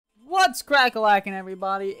What's crack-a-lackin',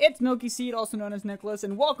 everybody? It's Milky Seed, also known as Nicholas,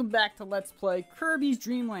 and welcome back to Let's Play Kirby's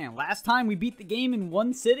Dreamland. Last time we beat the game in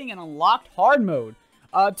one sitting and unlocked hard mode.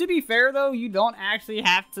 To be fair though, you don't actually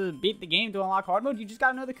have to beat the game to unlock hard mode. You just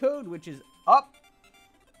gotta know the code, which is up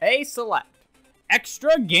a select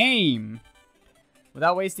extra game.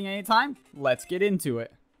 Without wasting any time, let's get into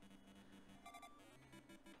it.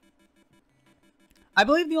 I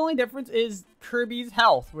believe the only difference is Kirby's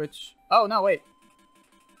health, which... Oh, no, wait.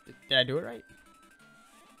 Did I do it right?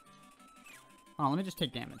 Oh, let me just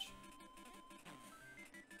take damage.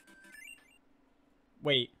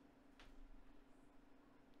 Wait.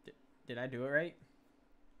 Did I do it right?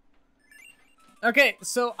 Okay,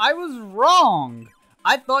 so I was wrong.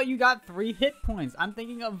 I thought you got 3 hit points. I'm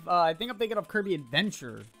thinking of, I think I'm thinking of Kirby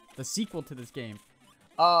Adventure, the sequel to this game.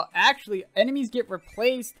 Actually, enemies get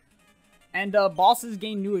replaced and bosses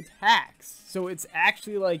gain new attacks. So it's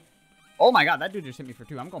actually like, oh my god, that dude just hit me for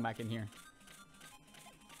 2. I'm going back in here.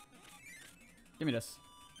 Give me this.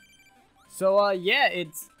 So yeah,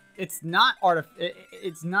 it's not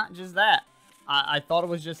it's not just that. I thought it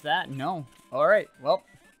was just that. No. All right. Well.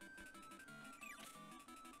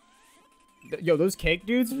 Yo, those cake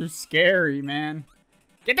dudes are scary, man.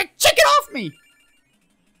 Get the chicken off me!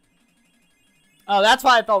 Oh, that's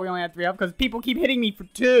why I thought we only had 3 up, because people keep hitting me for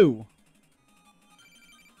 2.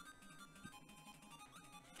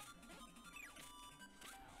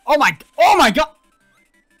 Oh my god!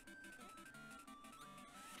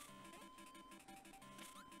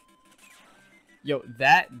 Yo,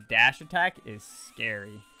 that dash attack is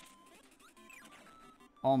scary.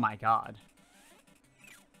 Oh my god.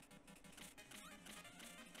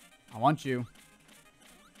 I want you.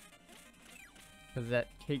 Because that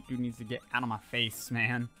cake dude needs to get out of my face,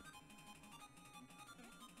 man.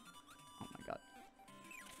 Oh my god.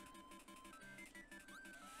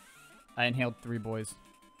 I inhaled 3 boys.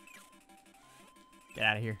 Get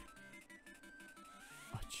out of here.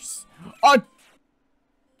 Oh, jeez. Oh!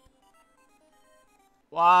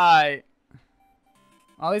 Why?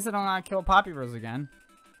 Well, at least I don't want to kill Poppy Rose again.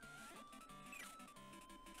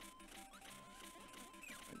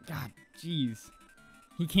 God, jeez.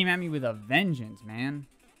 He came at me with a vengeance, man.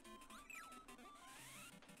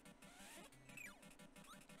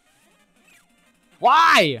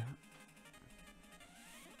 Why?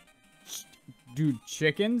 Dude,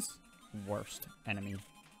 chickens? Worst enemy.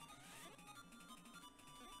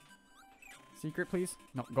 Secret, please?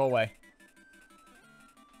 No, go away.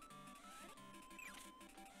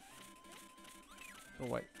 Go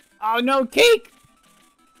away. Oh, no, cake!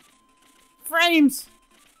 Frames!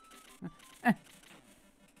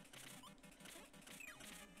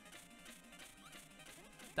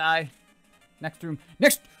 Die. Next room.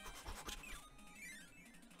 Next!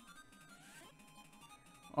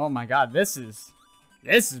 Oh my god, this is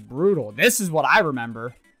brutal. This is what I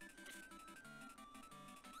remember.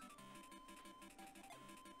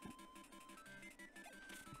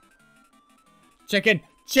 Chicken!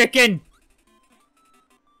 Chicken!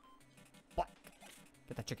 Black.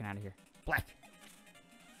 Get that chicken out of here. Black.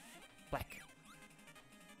 Black.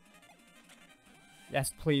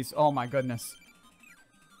 Yes, please. Oh my goodness.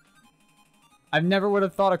 I never would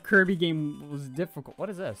have thought a Kirby game was difficult. What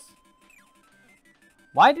is this?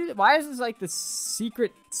 Why is this like the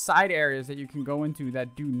secret side areas that you can go into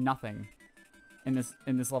that do nothing in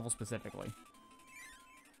this level specifically?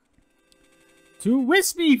 Too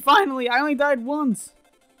wispy, finally! I only died once.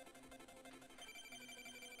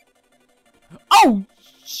 Oh!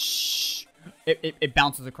 Shh! It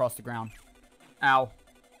bounces across the ground. Ow.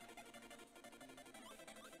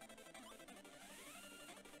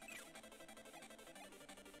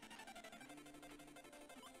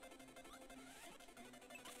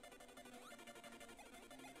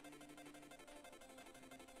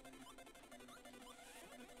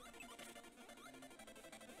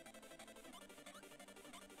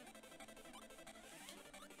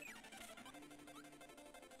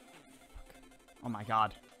 Oh my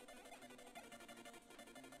god.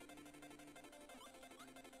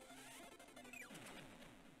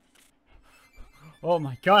 Oh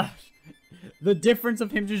my gosh. The difference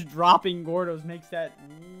of him just dropping Gordos makes that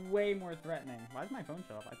way more threatening. Why does my phone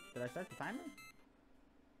show up? Did I start the timer?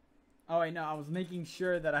 Oh wait, no, I was making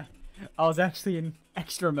sure that I was actually in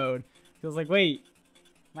extra mode. I was like, wait,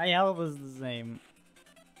 my health is the same.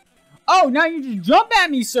 Oh, now you just jump at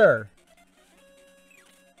me, sir!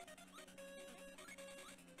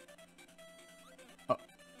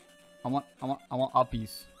 I want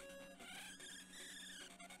uppies.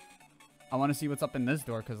 I want to see what's up in this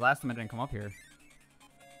door, because last time I didn't come up here.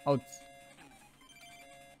 Oh,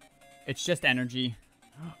 it's just energy.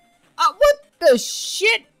 What the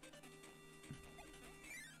shit?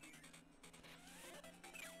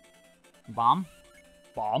 Bomb?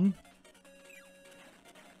 Bomb?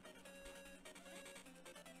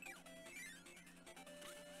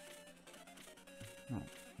 No,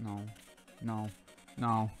 no, no,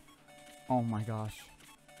 no. Oh my gosh.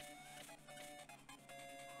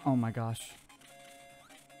 Oh my gosh.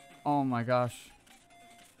 Oh my gosh.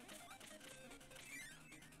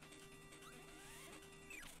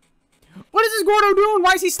 What is this Gordo doing?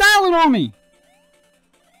 Why is he styling on me?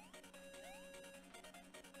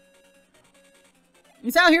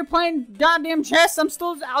 He's out here playing goddamn chess. I'm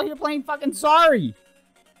still out here playing fucking sorry.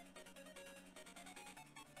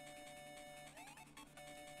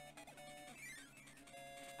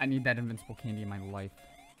 I need that invincible candy in my life.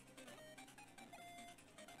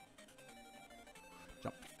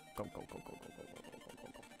 Jump. Go, go, go, go, go, go, go, go, go, go,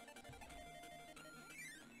 go.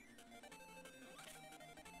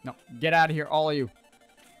 No, get out of here, all of you.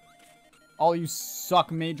 All you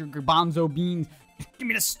suck, Major Garbanzo Beans. Give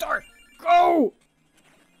me the start. Go!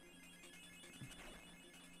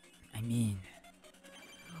 I mean...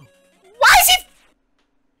 Why is it...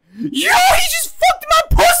 Yo, he just fucked my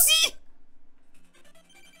pussy!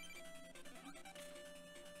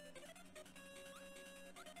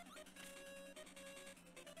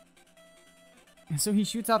 And so he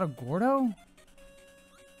shoots out a Gordo?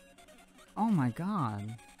 Oh my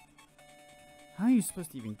god. How are you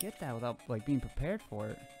supposed to even get that without, like, being prepared for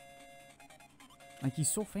it? Like, he's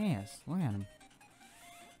so fast. Look at him.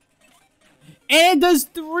 And it does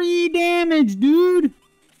 3 damage, dude!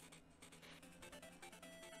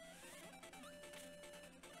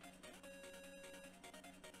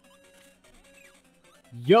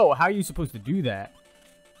 Yo, how are you supposed to do that?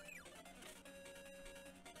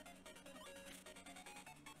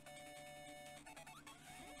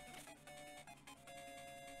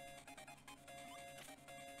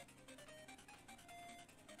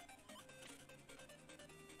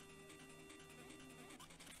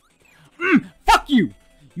 Fuck you!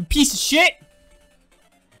 You piece of shit!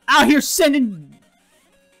 Out here sending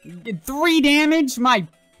 3 damage? My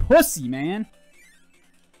pussy, man.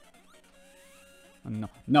 Oh, no,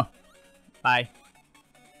 no. Bye.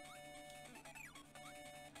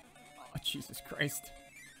 Oh, Jesus Christ.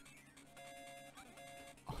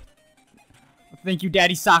 Oh. Thank you,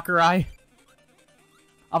 Daddy Sakurai.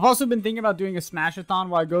 I've also been thinking about doing a Smash-a-thon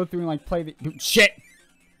where I go through and, like, play the... Shit!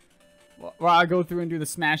 Where I go through and do the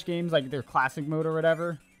Smash games, like their classic mode or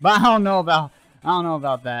whatever. But I don't know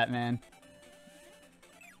about that, man.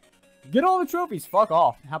 Get all the trophies. Fuck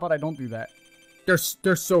off. How about I don't do that?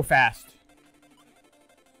 They're so fast.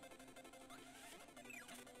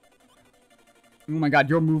 Oh my god,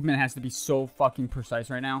 your movement has to be so fucking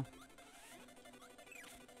precise right now.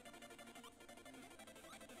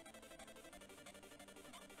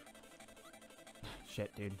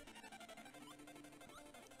 Shit, dude.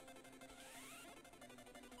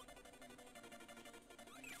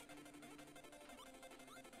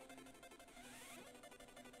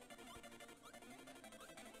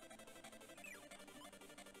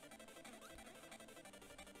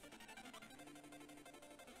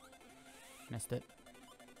 Missed it.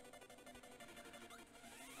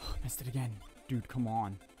 Missed it again. Dude, come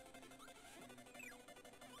on.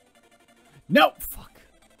 No! Fuck.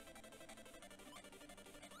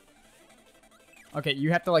 Okay,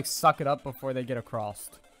 you have to, like, suck it up before they get across.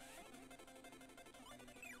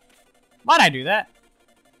 Why'd I do that?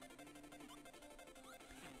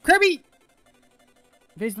 Kirby!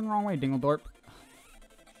 Facing the wrong way, Dingledorp.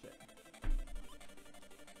 Shit.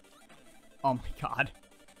 Oh my god.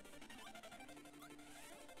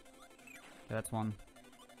 Okay, that's one.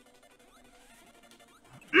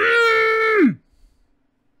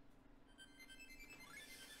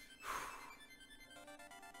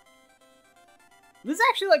 This is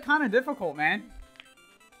actually, like, kind of difficult, man.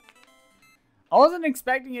 I wasn't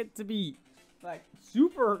expecting it to be, like,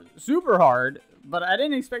 super hard, but I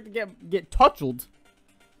didn't expect to get touched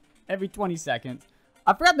every 20 seconds.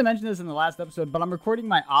 I forgot to mention this in the last episode, but I'm recording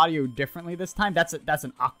my audio differently this time. That's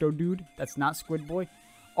an Octo Dude. That's not Squid Boy.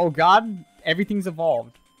 Oh god, everything's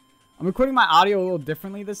evolved. I'm recording my audio a little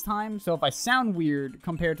differently this time, so if I sound weird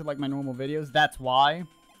compared to, like, my normal videos, that's why.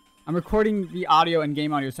 I'm recording the audio and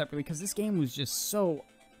game audio separately because this game was just so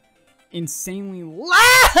insanely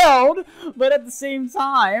loud, but at the same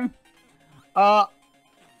time,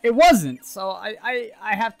 it wasn't. So I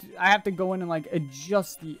have to go in and, like,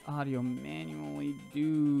 adjust the audio manually,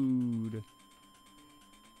 dude.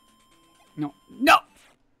 No.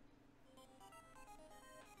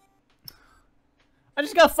 I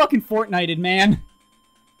just got fucking Fortnited, man.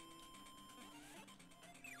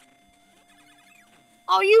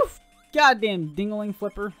 Oh, you goddamn dingling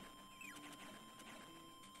flipper.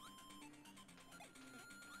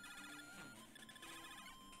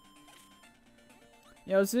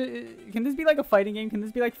 Yo, can this be like a fighting game? Can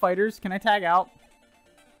this be like fighters? Can I tag out?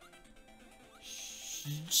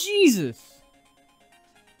 Jesus!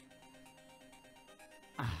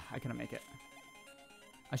 I couldn't make it.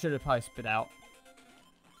 I should have probably spit out.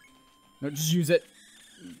 No, just use it.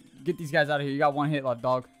 Get these guys out of here. You got one hit left,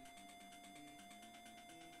 dog.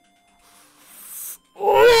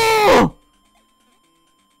 Oh!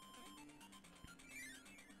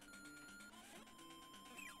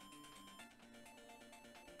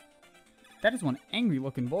 That is one angry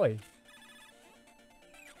looking boy.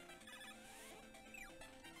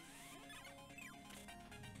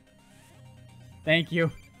 Thank you.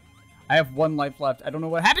 I have one life left. I don't know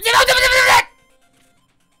what happened.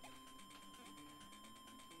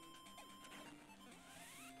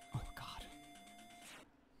 Oh, God.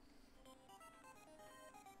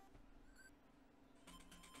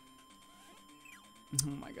 Oh,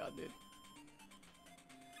 my God, dude.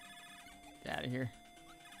 Get out of here.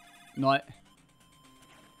 Not.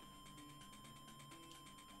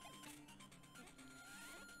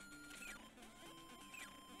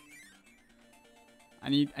 I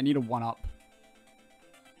need a 1-up.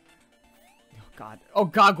 Oh god. Oh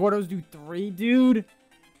god, Gordos do 3, dude.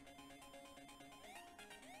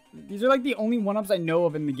 These are like the only 1-ups I know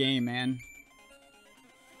of in the game, man.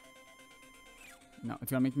 No,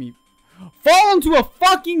 it's gonna make me fall into a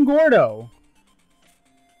fucking Gordo.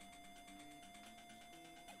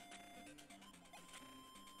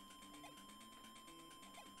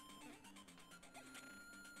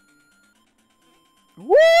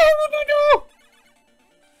 Woo!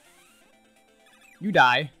 You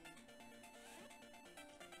die.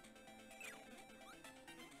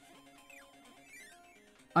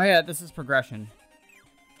 Oh yeah, this is progression.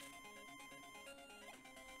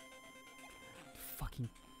 Fucking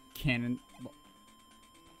cannon.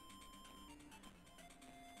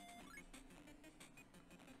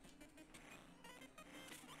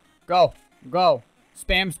 Go. Go.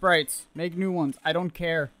 Spam sprites. Make new ones. I don't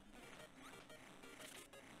care.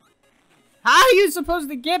 How are you supposed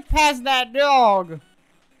to get past that dog?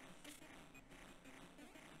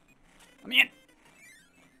 Let me in.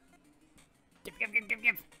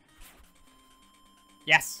 Give.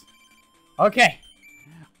 Yes. Okay.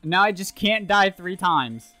 Now I just can't die 3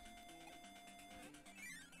 times.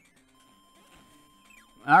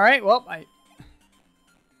 Alright, well,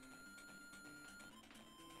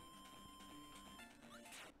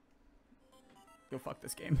 Go fuck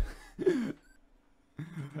this game.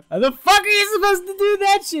 How the fuck are you supposed to do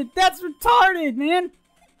that shit? That's retarded, man.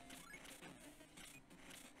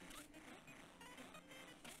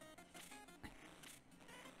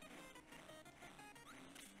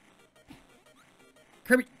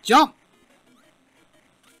 Kirby, jump!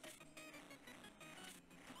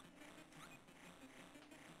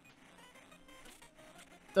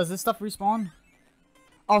 Does this stuff respawn?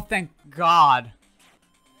 Oh, thank God.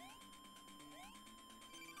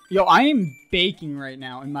 Yo, I am baking right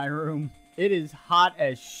now in my room. It is hot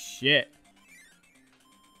as shit.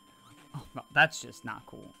 Oh, no, that's just not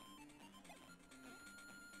cool.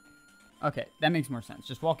 Okay, that makes more sense.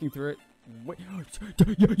 Just walking through it. Wait.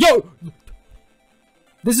 Yo!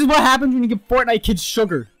 This is what happens when you give Fortnite kids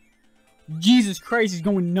sugar. Jesus Christ, he's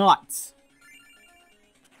going nuts.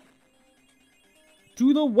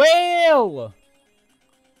 To the whale!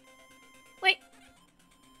 Wait.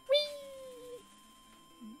 Whee!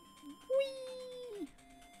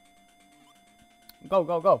 Go,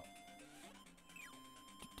 go, go.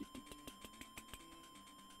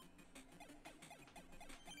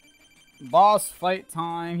 Boss fight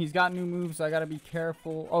time. He's got new moves, so I gotta be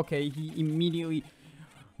careful. Okay, he immediately...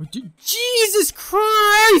 Jesus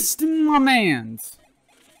Christ, my mans!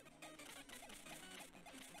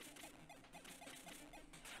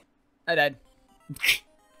 I died.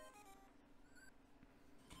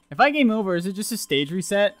 If I game over, is it just a stage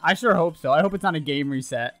reset? I sure hope so. I hope it's not a game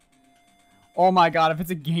reset. Oh my god, if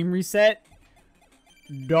it's a game reset,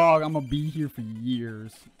 dog, I'm gonna be here for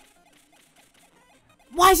years.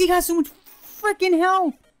 Why has he got so much freaking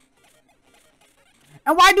health?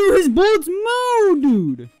 And why do his bullets move,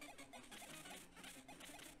 dude?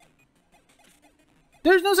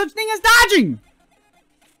 There's no such thing as dodging!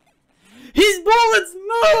 His bullets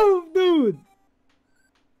move, dude!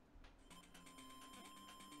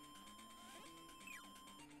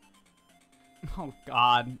 Oh,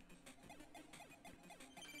 God.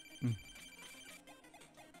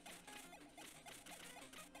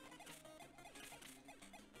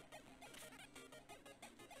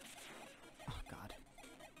 Oh, God.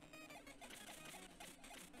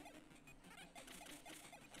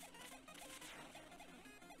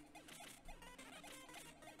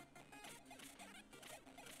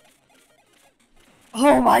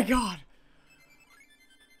 Oh my god.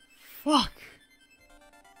 Fuck.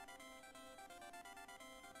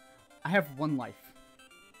 I have 1 life.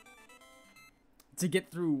 To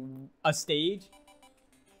get through a stage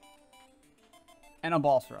and a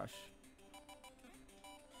boss rush.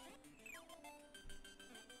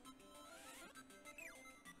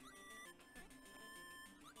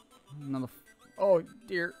 Another. Oh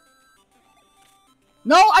dear.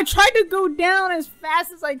 No, I tried to go down as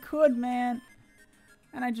fast as I could, man.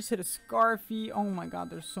 And I just hit a Scarfy. Oh my god,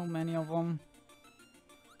 there's so many of them.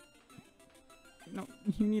 No,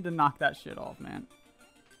 you need to knock that shit off, man.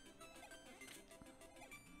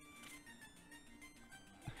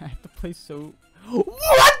 I have to play so... What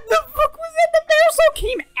the fuck was that? The Marisol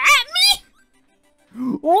came at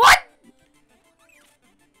me? What?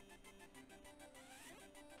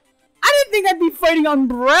 I didn't think I'd be fighting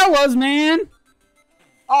umbrellas, man.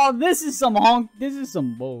 Oh, this is some honk. This is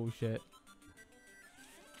some bullshit.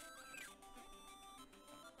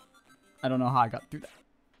 I don't know how I got through that.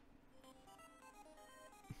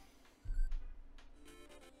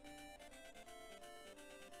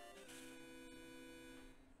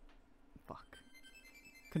 Fuck.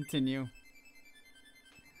 Continue.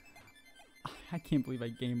 I can't believe I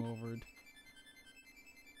game overed.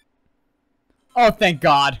 Oh, thank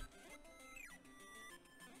God.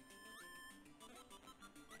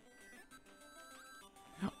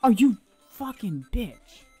 Oh, you fucking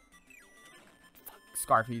bitch.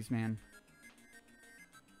 Fuck, Scarfies, man.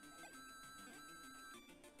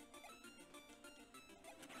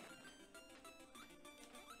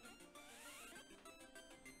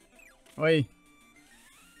 Oi.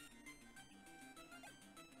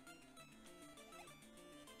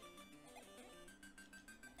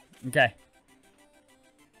 Okay.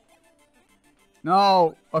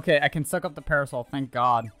 No. Okay, I can suck up the parasol. Thank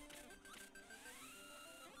God.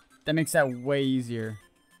 That makes that way easier.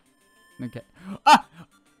 Okay. Ah!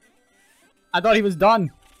 I thought he was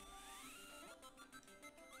done.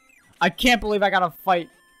 I can't believe I gotta fight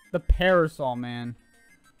the parasol, man.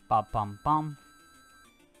 Bum bum bum.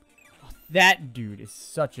 Oh, that dude is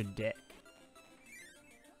such a dick.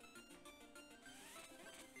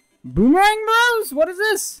 Boomerang Bros? What is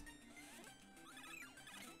this?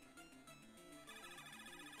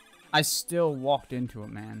 I still walked into it,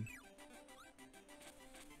 man.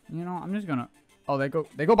 You know, I'm just gonna... Oh, they go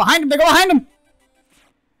behind him! They go behind him!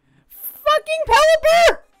 Fucking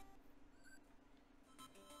Pelipper!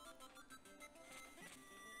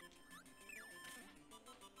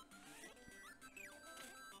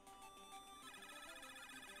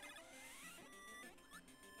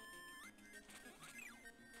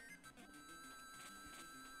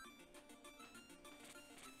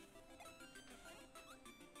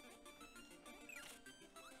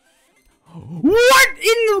 What in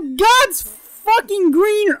the God's fucking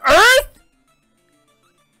green earth?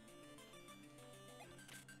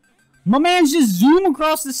 My man's just zoom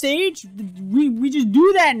across the stage? We just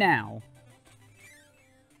do that now.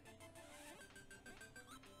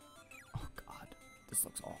 Oh God, this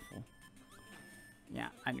looks awful. Yeah,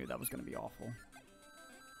 I knew that was gonna be awful.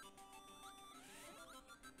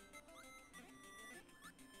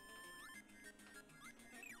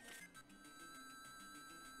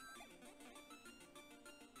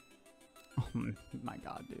 Oh my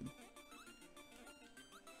God, dude.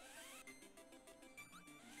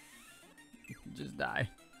 Just die.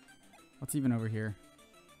 What's even over here?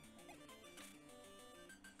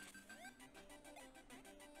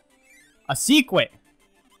 A sequit!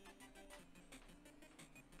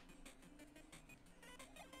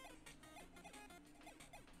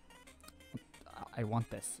 I want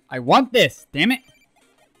this. I want this! Damn it!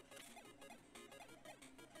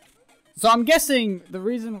 So I'm guessing the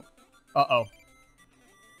reason... Uh-oh.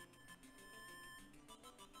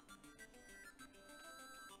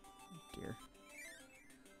 Dear.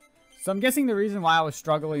 So I'm guessing the reason why I was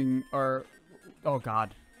struggling, or... Oh,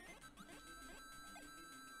 God.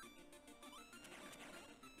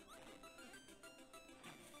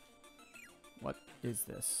 What is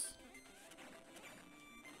this?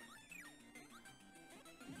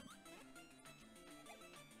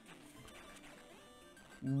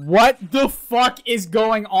 What the fuck is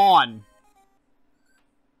going on?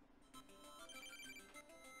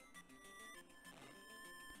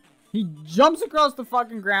 He jumps across the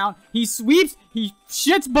fucking ground. He sweeps. He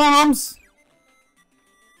shits bombs.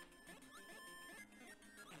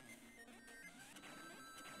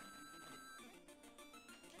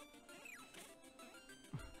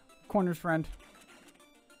 Corner's friend.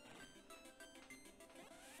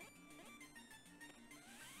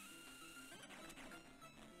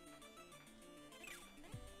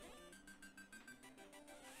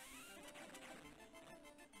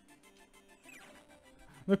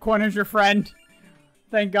 The corner's your friend.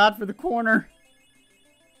 Thank God for the corner.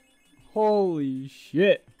 Holy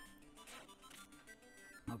shit.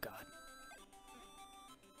 Oh God.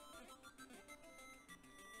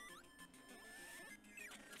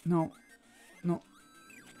 No. No.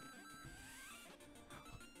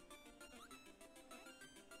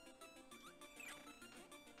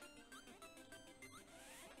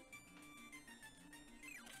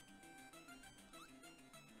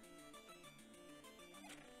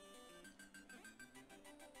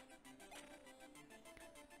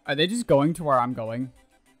 Are they just going to where I'm going?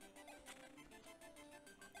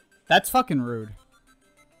 That's fucking rude.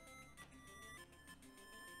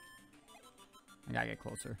 I gotta get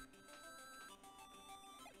closer.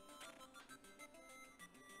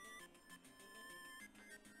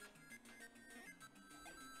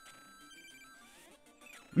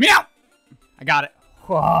 Meow! I got it.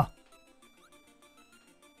 Whoa.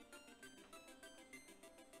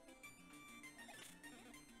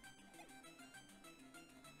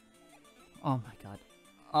 Oh my God.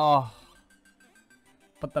 Oh.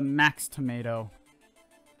 But the max tomato.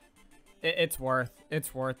 It's worth.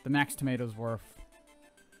 It's worth. The max tomato's worth.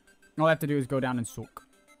 All I have to do is go down and soak.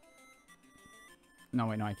 No,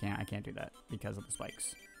 wait, no, I can't. I can't do that because of the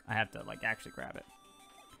spikes. I have to, like, actually grab it.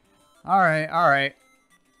 Alright, alright.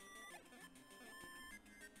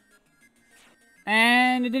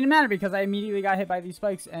 And it didn't matter because I immediately got hit by these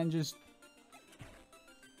spikes and just...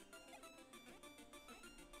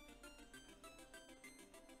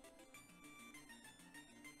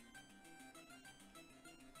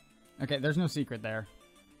 Okay, there's no secret there.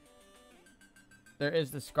 There is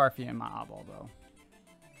the Scarfy in my eyeball, though.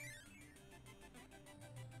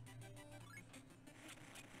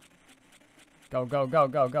 Go, go, go,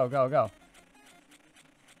 go, go, go, go.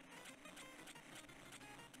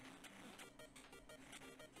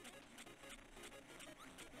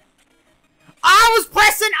 I was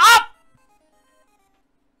pressing up!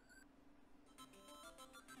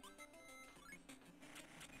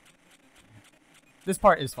 This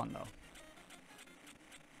part is fun, though.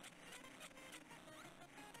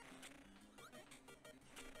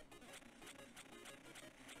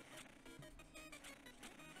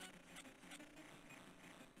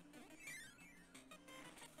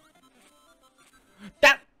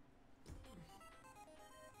 That...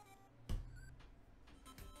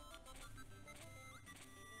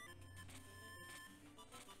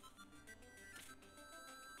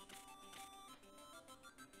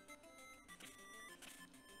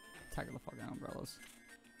 Tackle the fucking umbrellas.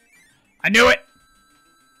 I knew it!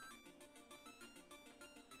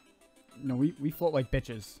 No, we float like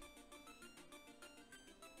bitches.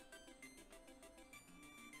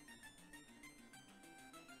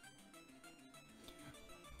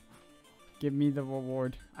 Give me the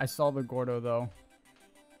reward. I saw the Gordo, though.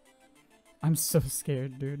 I'm so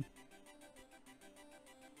scared, dude.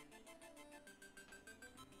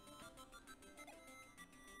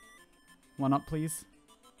 One up, please.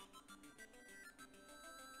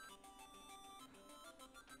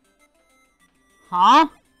 Huh?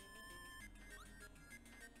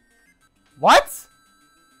 What?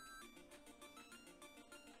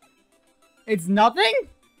 It's nothing?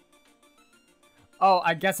 Oh,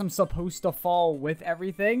 I guess I'm supposed to fall with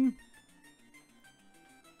everything?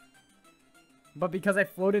 But because I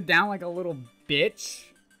floated down like a little bitch?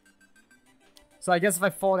 So I guess if I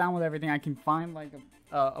fall down with everything, I can find like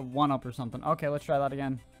a 1-up or something. Okay, let's try that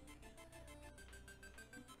again.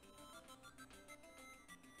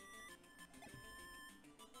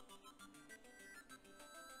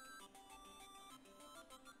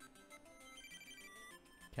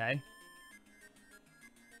 Okay.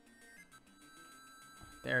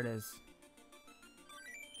 There it is.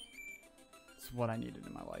 It's what I needed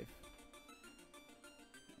in my life.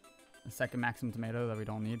 A second maximum tomato that we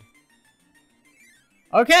don't need.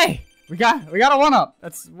 Okay! We got a 1-up.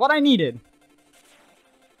 That's what I needed.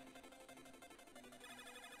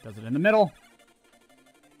 Does it in the middle.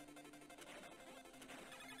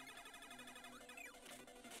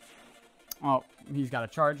 Oh, he's got a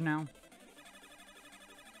charge now.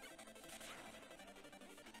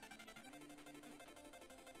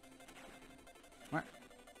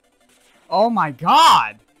 Oh my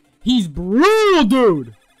God! He's brutal,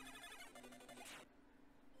 dude!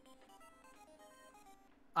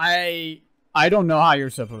 I don't know how you're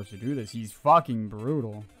supposed to do this. He's fucking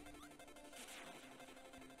brutal.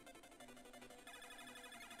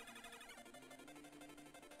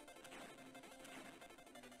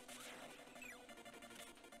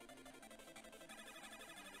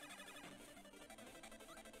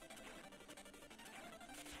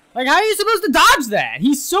 Like, how are you supposed to dodge that?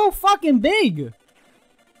 He's so fucking big.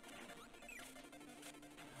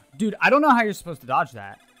 Dude, I don't know how you're supposed to dodge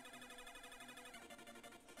that.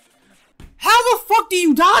 How the fuck do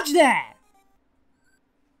you dodge that?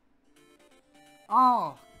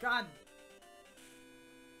 Oh, God.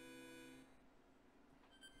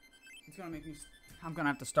 It's gonna make me... I'm gonna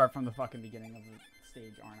have to start from the fucking beginning of the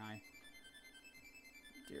stage, aren't I?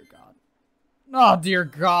 Dear God. Oh, dear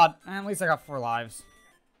God. At least I got 4 lives.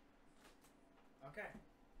 Okay.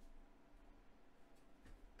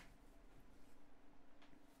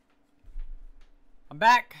 I'm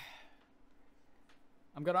back.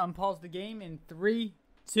 I'm gonna unpause the game in 3,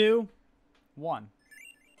 2, 1.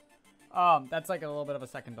 That's like a little bit of a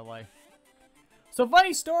second delay. So,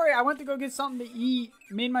 funny story, I went to go get something to eat,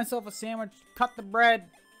 made myself a sandwich, cut the bread,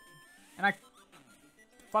 and I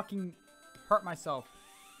fucking hurt myself.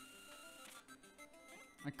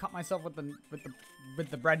 I cut myself with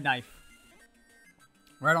the bread knife.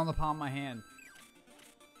 Right on the palm of my hand.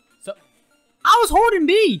 So, I was holding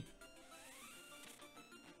B!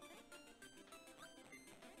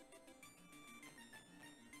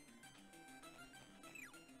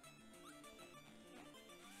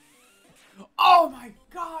 Oh my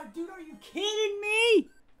God, dude, are you kidding me?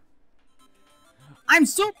 I'm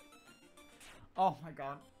so... Oh my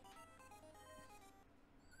God.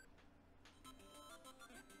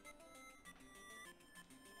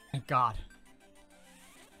 Thank God.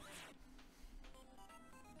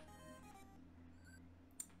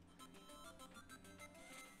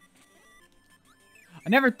 I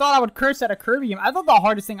never thought I would curse at a Kirby game. I thought the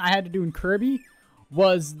hardest thing I had to do in Kirby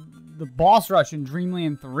was the boss rush in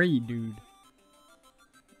Dreamland 3, dude.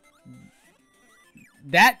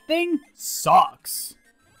 That thing sucks.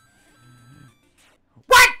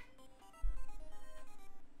 What?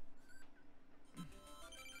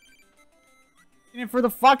 And for the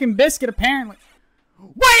fucking biscuit, apparently.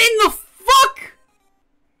 What in the fuck?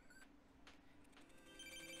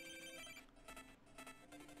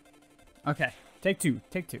 Okay, take two.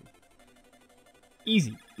 Take 2.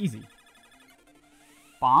 Easy, easy.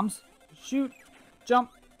 Bombs. Shoot. Jump.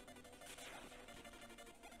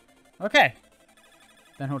 Okay.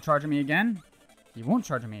 Then he'll charge me again. He won't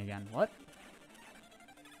charge me again. What?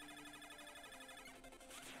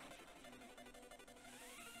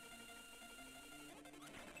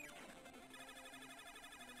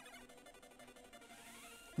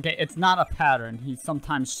 Okay, it's not a pattern. He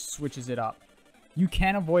sometimes switches it up. You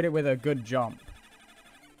can avoid it with a good jump.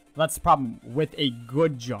 That's the problem with a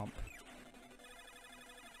good jump.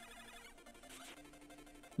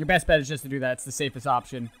 Your best bet is just to do that. It's the safest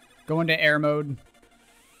option. Go into air mode.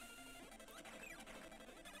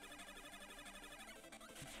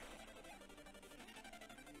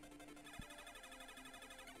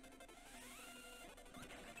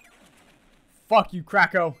 Fuck you,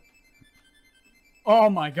 Kracko. Oh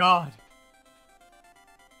my God.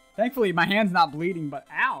 Thankfully, my hand's not bleeding, but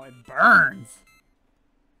ow, it burns.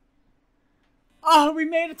 Oh, we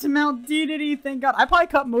made it to Mount Dedede, thank God. I probably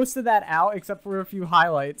cut most of that out, except for a few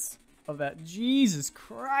highlights of that. Jesus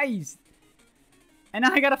Christ. And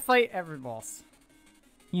now I gotta fight every boss.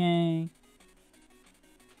 Yay.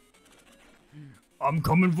 I'm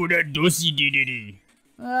coming for that Dosey Dedede.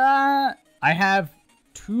 I have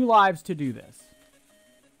 2 lives to do this.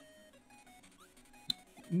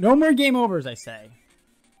 No more game overs, I say.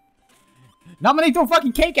 Not when they throw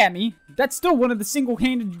fucking cake at me. That's still one of the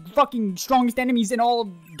single-handed fucking strongest enemies in all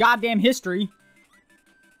of goddamn history.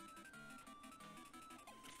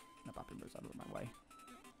 That puppy moves out of my way.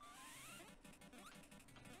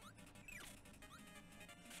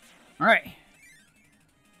 Alright.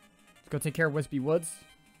 Let's go take care of Wispy Woods.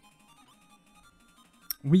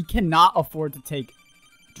 We cannot afford to take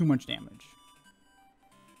too much damage.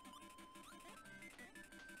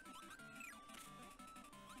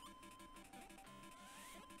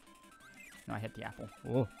 No, I hit the apple.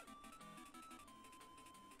 Whoa.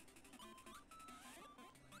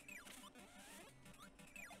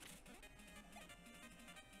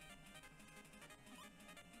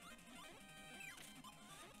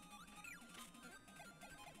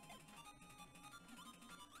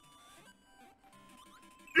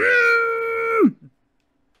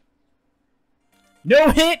 No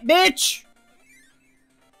hit, bitch!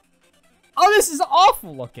 Oh, this is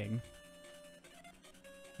awful looking.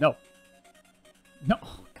 No. No,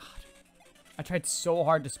 oh God. I tried so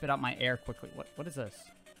hard to spit out my air quickly. What is this?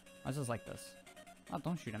 Why is this like this? Oh,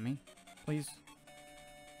 don't shoot at me. Please.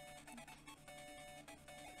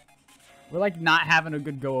 We're like not having a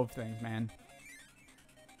good go of things, man.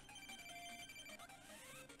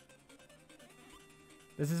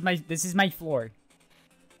 This is my floor.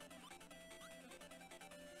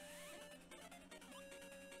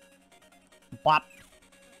 Bop.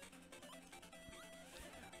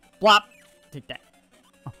 Blop. Take that.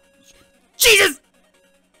 Oh. Jesus!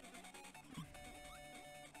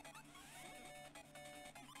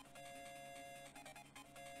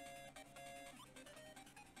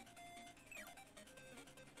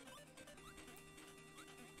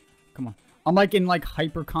 Come on. I'm like in like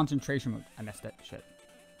hyper concentration mode. I messed that shit.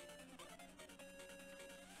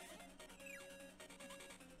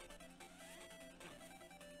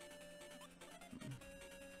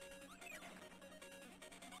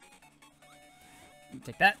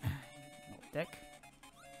 Take that. Little dick.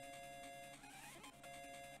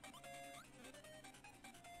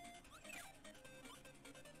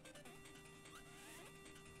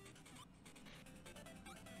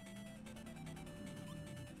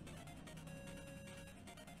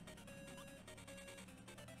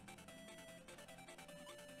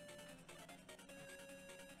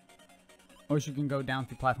 I wish you can go down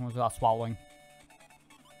through platforms without swallowing.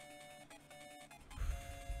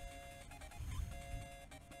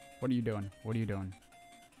 What are you doing? What are you doing?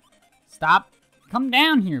 Stop. Come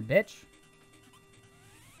down here, bitch.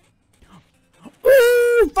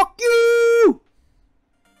 Ooh, fuck you!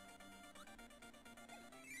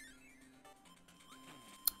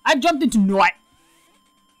 I jumped into what?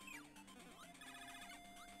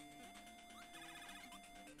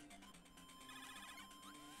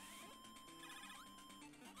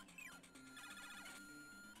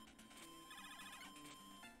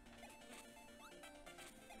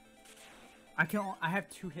 I have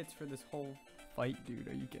 2 hits for this whole fight, dude.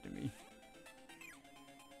 Are you kidding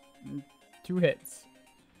me? 2 hits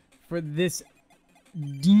for this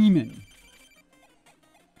demon.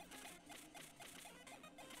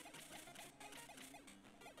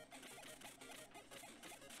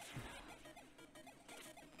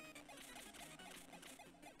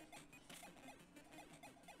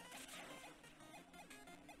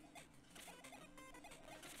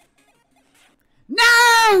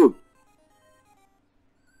 No!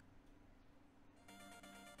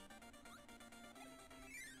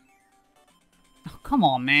 Come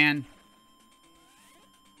on, man.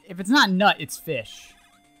 If it's not nut, it's fish.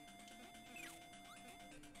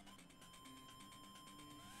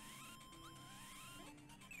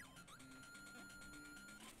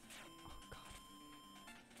 Oh,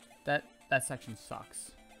 God. That section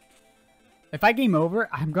sucks. If I game over,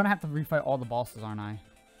 I'm gonna have to refight all the bosses, aren't I?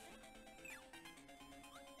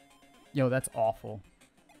 Yo, that's awful.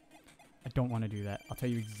 I don't want to do that. I'll tell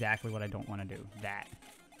you exactly what I don't want to do. That.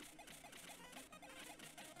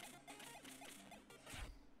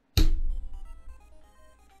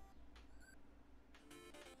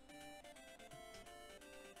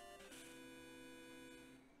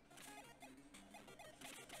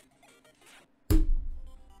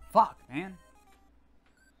 Fuck, man.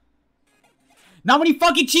 Not when he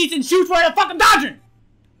fucking cheats and shoots while I'm fucking dodging!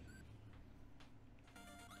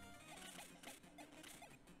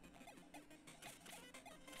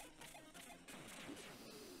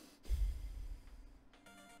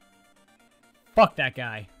 Fuck that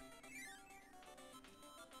guy.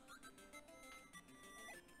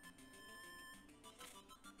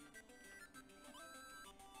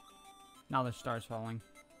 Now the star's falling.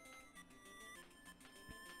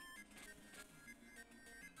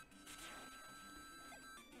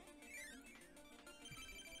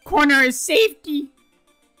 Corner is safety.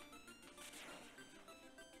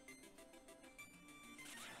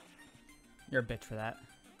 You're a bitch for that.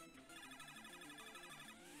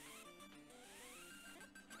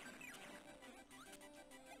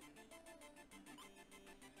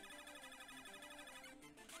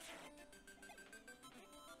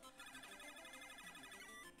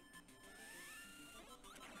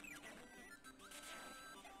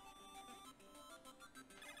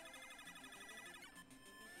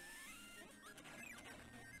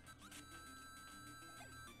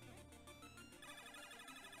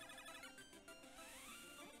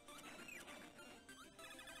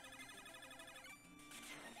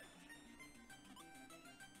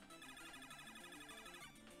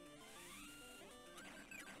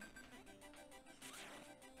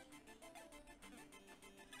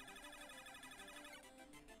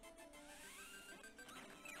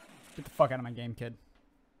 Get the fuck out of my game, kid.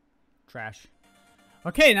 Trash.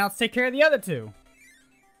 Okay, now let's take care of the other 2.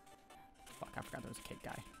 Fuck, I forgot there was a cake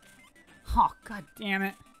guy. Oh, god damn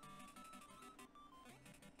it.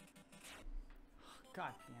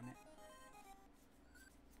 God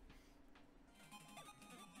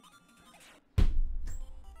damn it.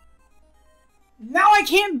 Now I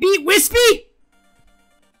can't beat Wispy?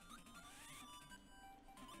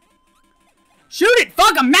 Shoot it!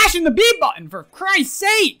 Fuck, I'm mashing the B button, for Christ's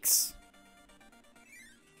sakes!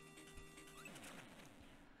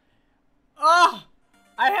 Oh!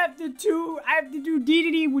 I have to do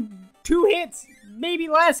DDD with 2 hits, maybe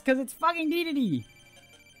less, because it's fucking DDD.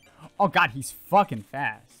 Oh god, he's fucking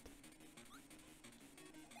fast.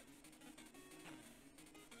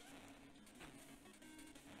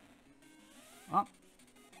 Oh.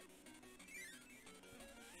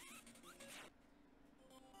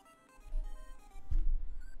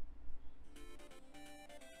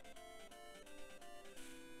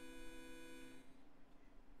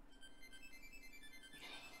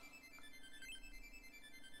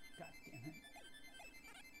 God damn it.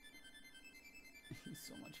 He's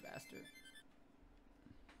so much faster.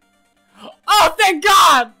 Oh, thank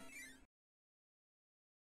God!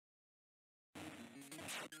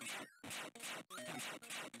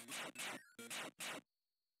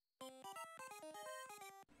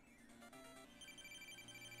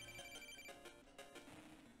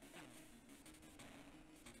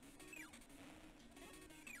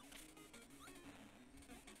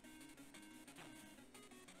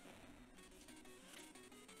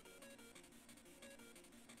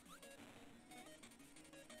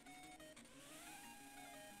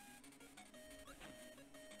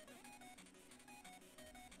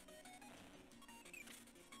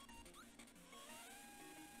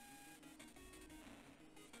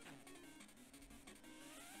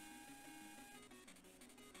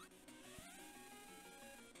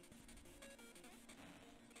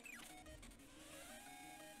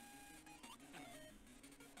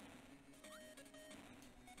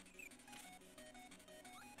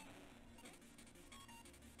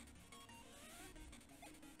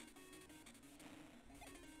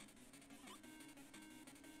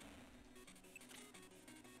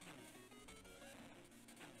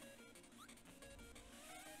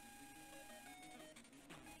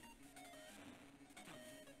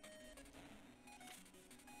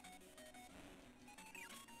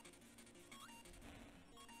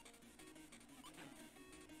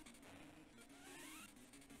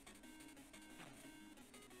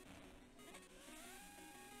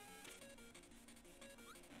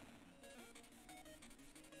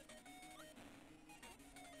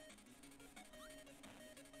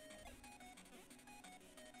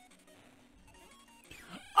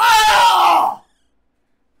 Oh!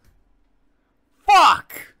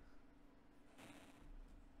 Fuck!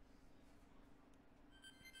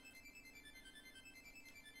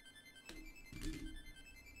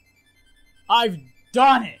 I've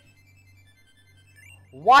done it!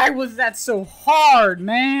 Why was that so hard,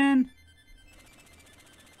 man?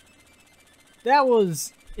 That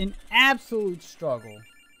was an absolute struggle.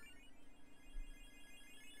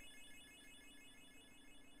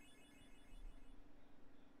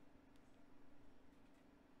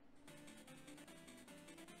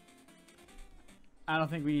 I don't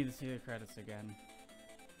think we need to see the credits again.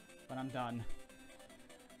 But I'm done.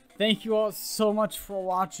 Thank you all so much for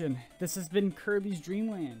watching. This has been Kirby's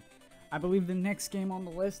Dreamland. I believe the next game on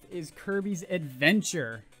the list is Kirby's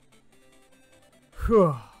Adventure.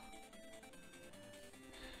 Whew.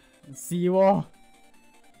 See you all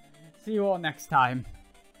next time.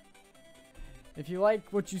 If you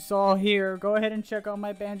like what you saw here, go ahead and check out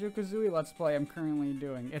my Banjo-Kazooie Let's Play I'm currently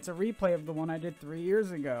doing. It's a replay of the one I did 3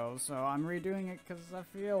 years ago, so I'm redoing it because I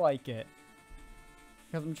feel like it.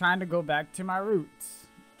 Because I'm trying to go back to my roots.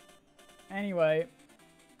 Anyway,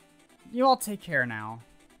 you all take care now.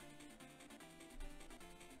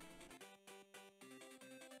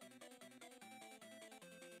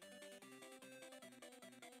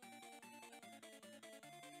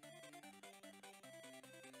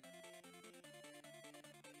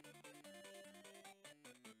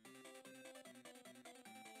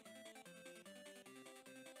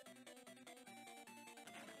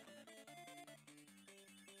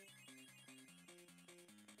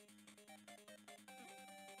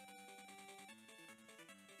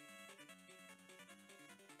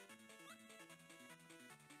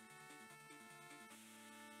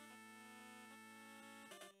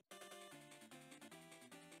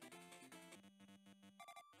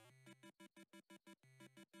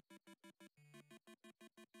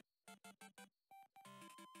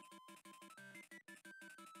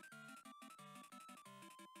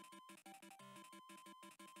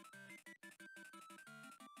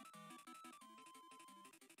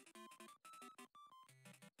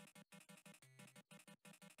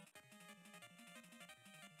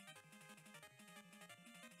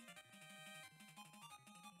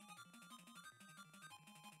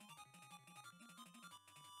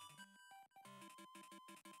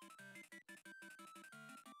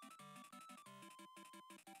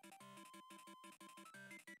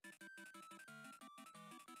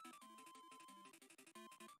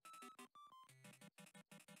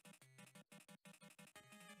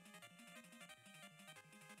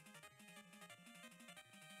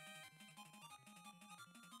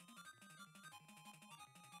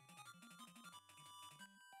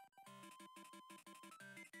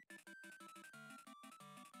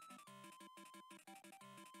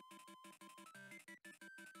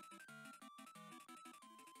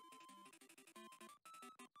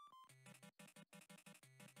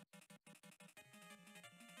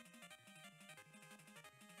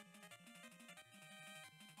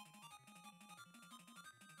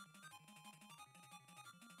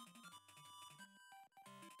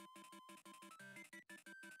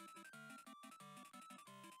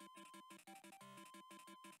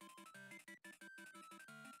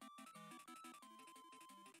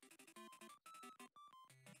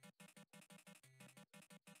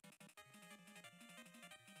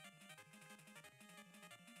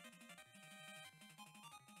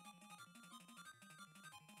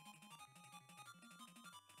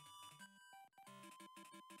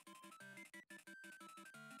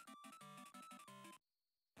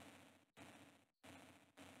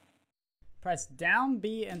 Press down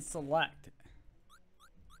B and select.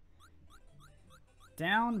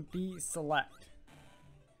 Down B, select.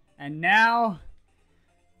 And now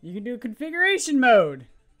you can do configuration mode.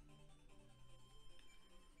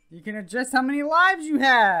 You can adjust how many lives you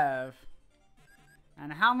have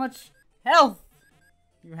and how much health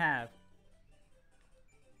you have.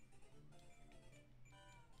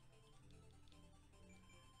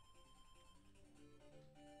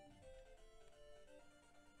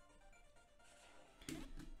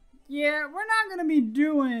 Yeah, we're not going to be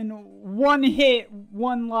doing one hit,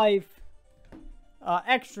 one life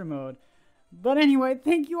extra mode. But anyway,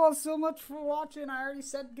 thank you all so much for watching. I already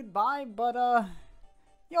said goodbye, but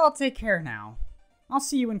y'all take care now. I'll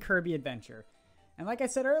see you in Kirby Adventure. And like I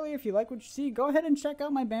said earlier, if you like what you see, go ahead and check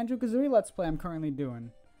out my Banjo-Kazooie Let's Play I'm currently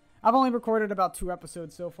doing. I've only recorded about 2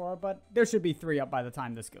 episodes so far, but there should be 3 up by the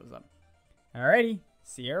time this goes up. Alrighty,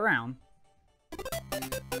 see you around.